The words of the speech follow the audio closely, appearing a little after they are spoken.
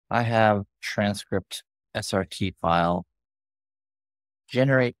I have transcript.srt file,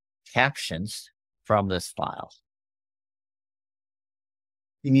 generate captions from this file.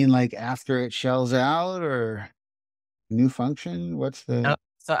 You mean like after it shells out or new function? What's the...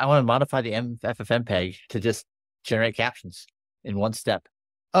 So I want to modify the ffmpeg to just generate captions in one step.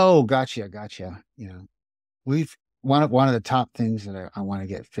 Oh, gotcha. Yeah. One of the top things that I want to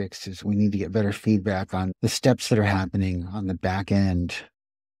get fixed is we need to get better feedback on the steps that are happening on the back end.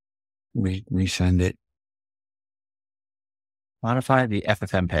 Resend it. Modify the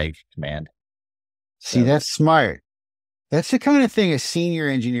ffmpeg command. See, that's smart. That's the kind of thing a senior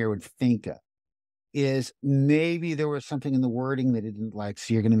engineer would think of, is maybe there was something in the wording that it didn't like,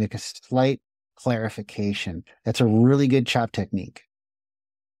 so you're going to make a slight clarification. That's a really good chop technique.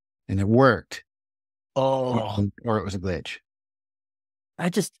 And it worked. Oh, or it was a glitch.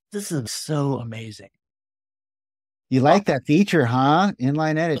 This is so amazing. You like that feature, huh?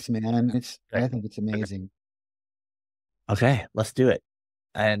 Inline edits, man. I think it's amazing. Okay, let's do it.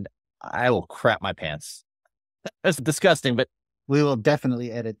 And I will crap my pants. That's disgusting, but we will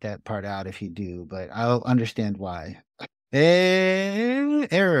definitely edit that part out if you do, but I'll understand why.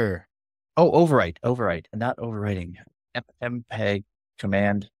 Error. Oh, overwrite, not overwriting. ffmpeg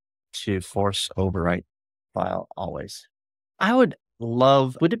command to force overwrite file always. I would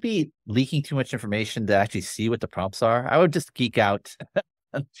it be leaking too much information to actually see what the prompts are? I would just geek out.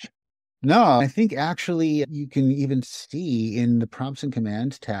 No, I think actually you can even see in the prompts and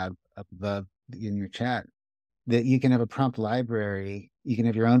commands tab up above in your chat that you can have a prompt library. You can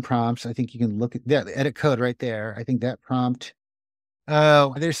have your own prompts. I think you can look at the edit code right there. I think that prompt.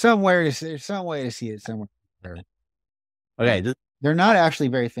 Oh, there's some way to see it somewhere. Okay. They're not actually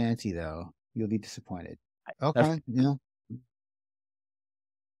very fancy though. You'll be disappointed. Okay. Yeah.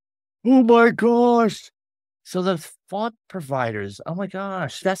 Oh my gosh. So the font providers, oh my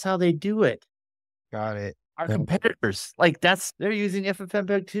gosh, that's how they do it. Got it. Our competitors, they're using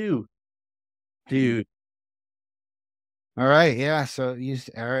ffmpeg too. Dude. All right. Yeah. So use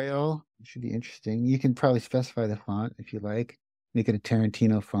Arial. It should be interesting. You can probably specify the font if you like. Make it a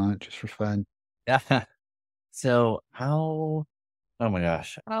Tarantino font just for fun. Yeah. So oh my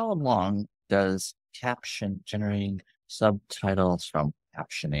gosh, how long does caption generating subtitles from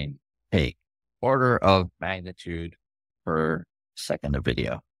captioning take? Order of magnitude per second of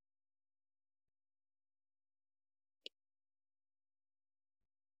video.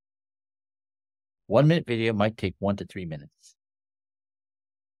 1 minute video might take 1 to 3 minutes.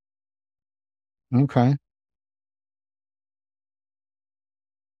 Okay.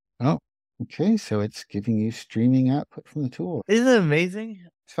 Oh, okay. So it's giving you streaming output from the tool. Isn't it amazing?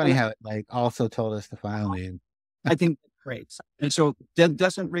 It's funny how it also told us the file name. I think that's great. And so that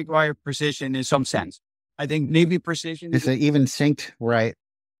doesn't require precision in some sense. I think maybe precision is even synced, right?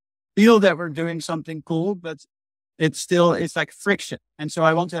 Feel that we're doing something cool, but it's like friction. And so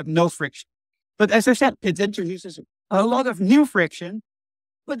I want to have no friction. But as I said, it introduces a lot of new friction,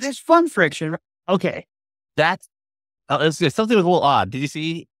 but there's fun friction. Okay. It's something was a little odd. Did you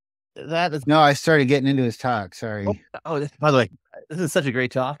see that? No, I started getting into his talk. Sorry. Oh, by the way, this is such a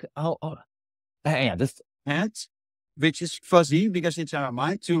great talk. Hang on. This adds, which is fuzzy because it's our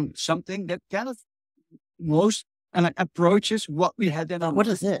mind, to something that kind of most approaches what we had in our What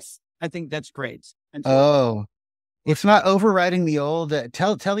is this? I think that's great. And so, it's not overriding the old.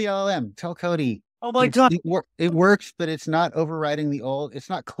 Tell the LLM. Tell Cody. Oh my God. It works, but it's not overriding the old. It's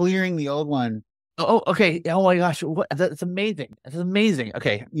not clearing the old one. Oh, okay. Oh my gosh. That's amazing. That's amazing.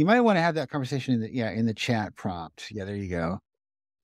 Okay. You might want to have that conversation in the chat prompt. Yeah, there you go.